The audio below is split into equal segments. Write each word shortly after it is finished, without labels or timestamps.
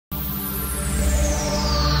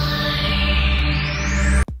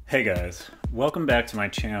Hey guys, welcome back to my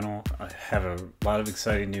channel. I have a lot of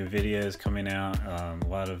exciting new videos coming out, a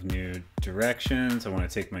lot of new directions. I want to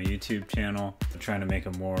take my YouTube channel. I'm trying to make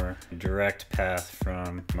a more direct path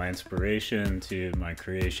from my inspiration to my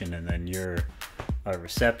creation and then your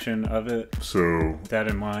reception of it. So with that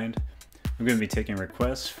in mind, I'm going to be taking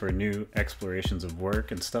requests for new explorations of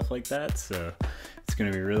work and stuff like that. So it's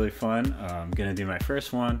going to be really fun. I'm going to do my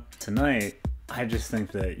first one tonight. I just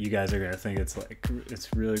think that you guys are going to think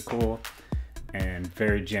it's really cool and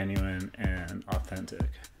very genuine and authentic.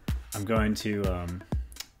 I'm going to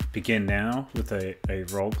begin now with a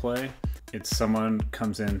role play. It's someone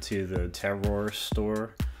comes into the terror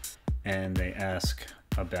store and they ask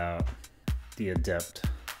about the adept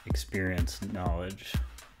experience knowledge.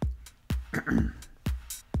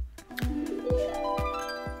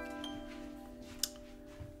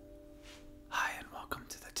 Hi and welcome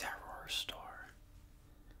to the terror store.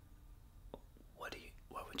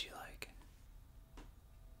 What would you like?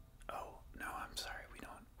 Oh, no, I'm sorry. We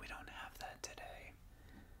don't have that today.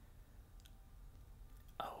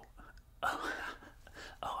 Oh,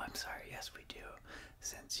 I'm sorry. Yes, we do.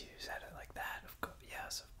 Since you said it like that,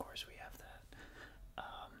 yes, of course we have that.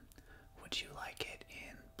 Would you like it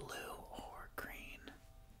in blue or green?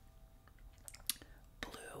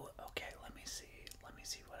 Blue. Okay, let me see. Let me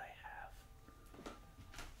see what I have.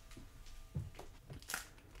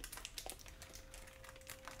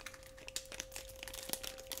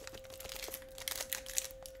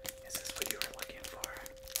 Is this what you were looking for?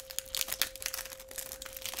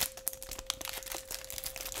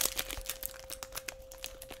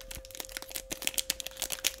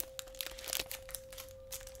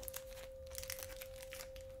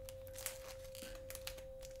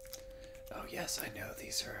 Oh yes, I know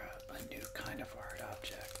these are a new kind of art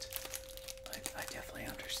object. I definitely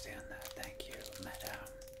understand that. Thank you, madame.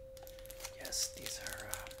 Yes, these are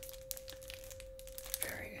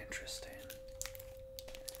very interesting.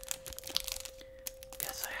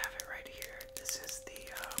 Yes, I have it right here. This is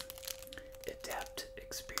the adept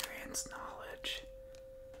experience knowledge.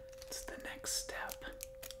 It's the next step.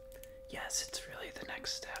 Yes, it's really the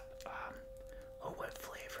next step. Oh, what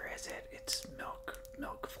flavor is it? It's milk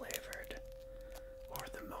flavored, or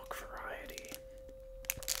the milk variety.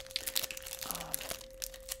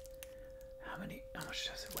 How much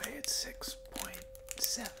does it weigh? It's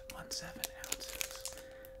 6.717 ounces.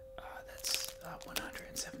 That's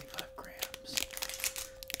 175 grams.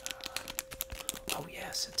 Oh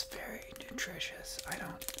yes, it's very nutritious. I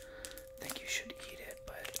don't think you should eat it,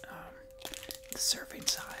 but the serving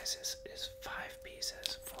size is 5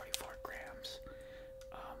 pieces, 44 grams.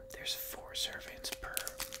 There's 4 servings per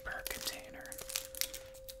container.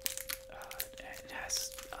 And it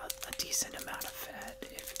has a decent amount of fat.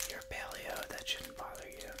 If you're paleo, that shouldn't bother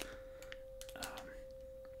you.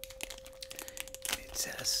 It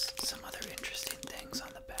says some other interesting things on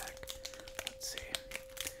the back. Let's see.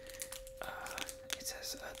 It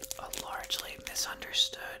says a largely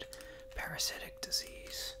misunderstood parasitic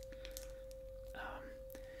disease.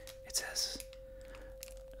 It says,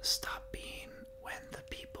 stop being when the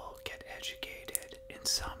people get educated in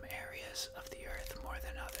some areas of the earth more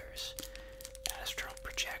than others. Astral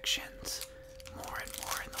projections, more and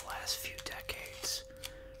more in the last few decades.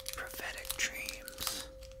 Prophetic dreams.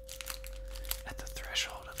 At the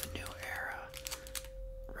threshold of a new era.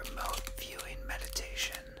 Remote viewing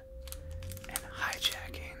meditation. And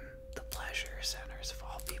hijacking the pleasure centers of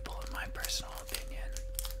all people, in my personal opinion.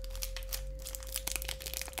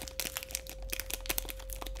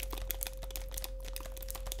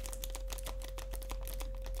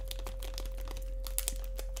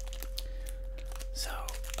 So,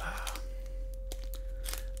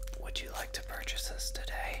 would you like to purchase this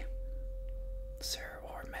today, sir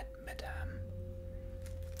or madame?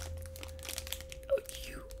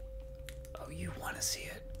 You want to see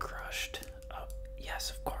it crushed? Oh, yes,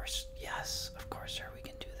 of course. Yes, of course, sir. We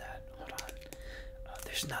can do that. Hold on.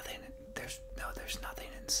 There's nothing. There's nothing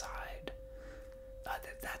inside.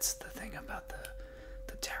 That's the thing about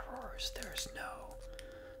the terrors. There's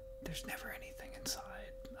never anything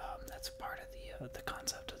inside. That's part of the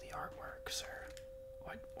concept of the artwork, sir.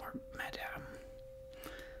 Or madame.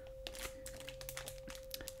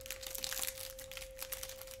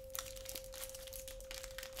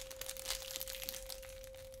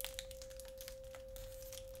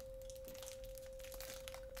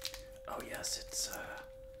 Oh yes, it's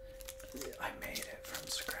I made it from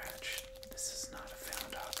scratch. This is not a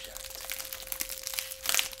found object.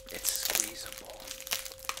 It's squeezable.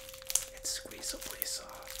 It's squeezably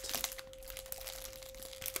soft.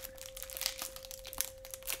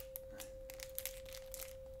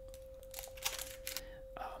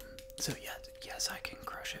 So yes, I can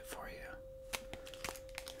crush it for you.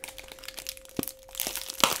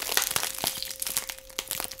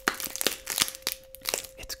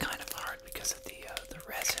 It's kind of hard because of the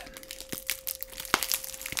resin.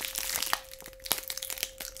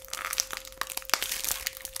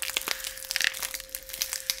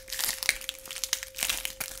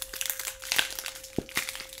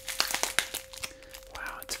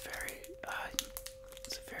 Wow, it's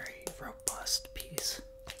a very robust piece.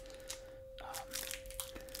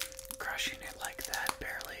 Crushing it like that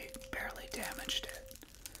barely damaged it.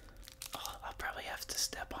 Oh, I'll probably have to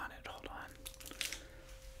step on it. Hold on.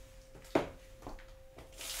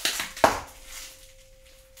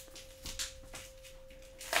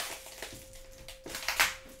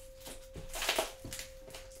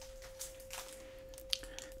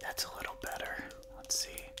 That's a little better. Let's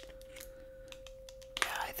see.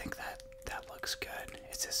 Yeah, I think that looks good.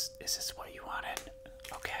 Is this what you wanted?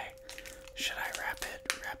 Okay. Should I wrap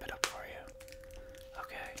it up for you?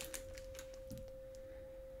 Okay.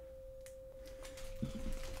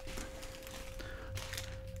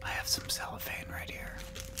 I have some cellophane right here.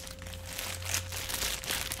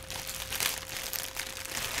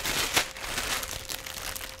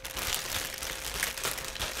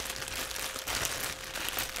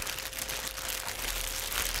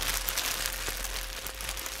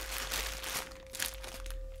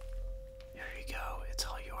 Here you go. It's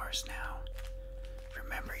all yours now.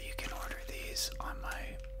 Remember, you can order these on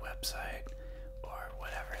my website or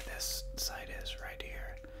whatever this site is right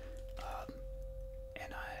here.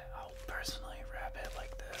 And I'll personally wrap it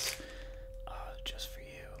like this just for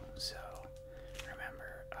you. So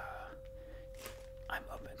remember, I'm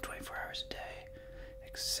open 24 hours a day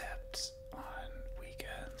except on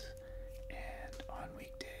weekends, and on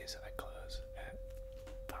weekdays I close at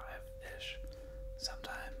 5-ish,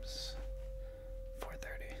 sometimes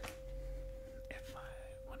 4:30 if I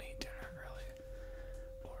want to eat dinner early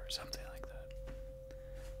or something like that.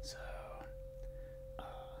 So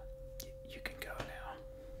you can go now.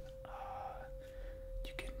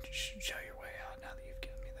 You can show your way out now that you've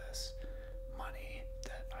given me this money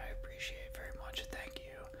that I appreciate very much. Thank you.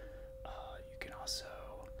 You can also,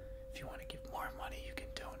 if you want to give more money, you can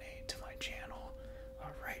donate to my channel.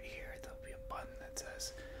 Right here, there'll be a button that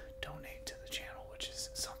says donate to the channel, which is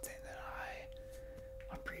something that I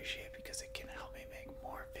appreciate because it can help me make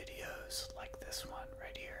more videos like this one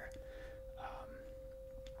right here.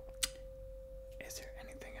 Is there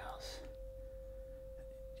anything else?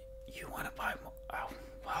 You want to buy more? Oh,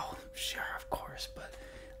 well, sure, of course, but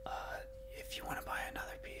if you want to buy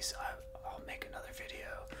another piece, I'll make another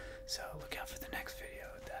video. So look out for the next video.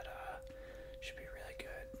 That should be really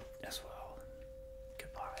good as well.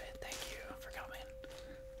 Goodbye. Thank you for coming.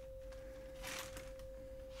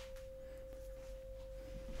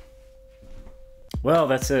 Well,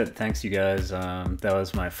 that's it. Thanks, you guys. That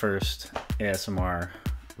was my first ASMR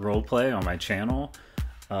roleplay on my channel.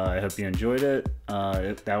 I hope you enjoyed it.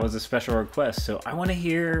 That was a special request, so I want to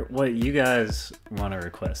hear what you guys want to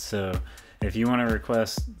request. So if you want to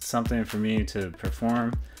request something for me to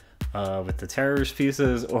perform with the terrorist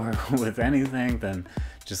pieces or with anything, then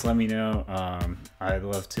just let me know. I'd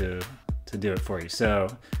love to do it for you. So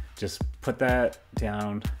just put that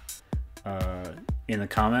down in the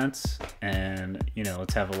comments, and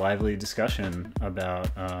let's have a lively discussion about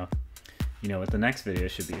what the next video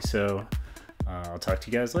should be. So I'll talk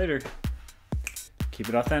to you guys later. Keep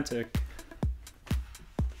it authentic.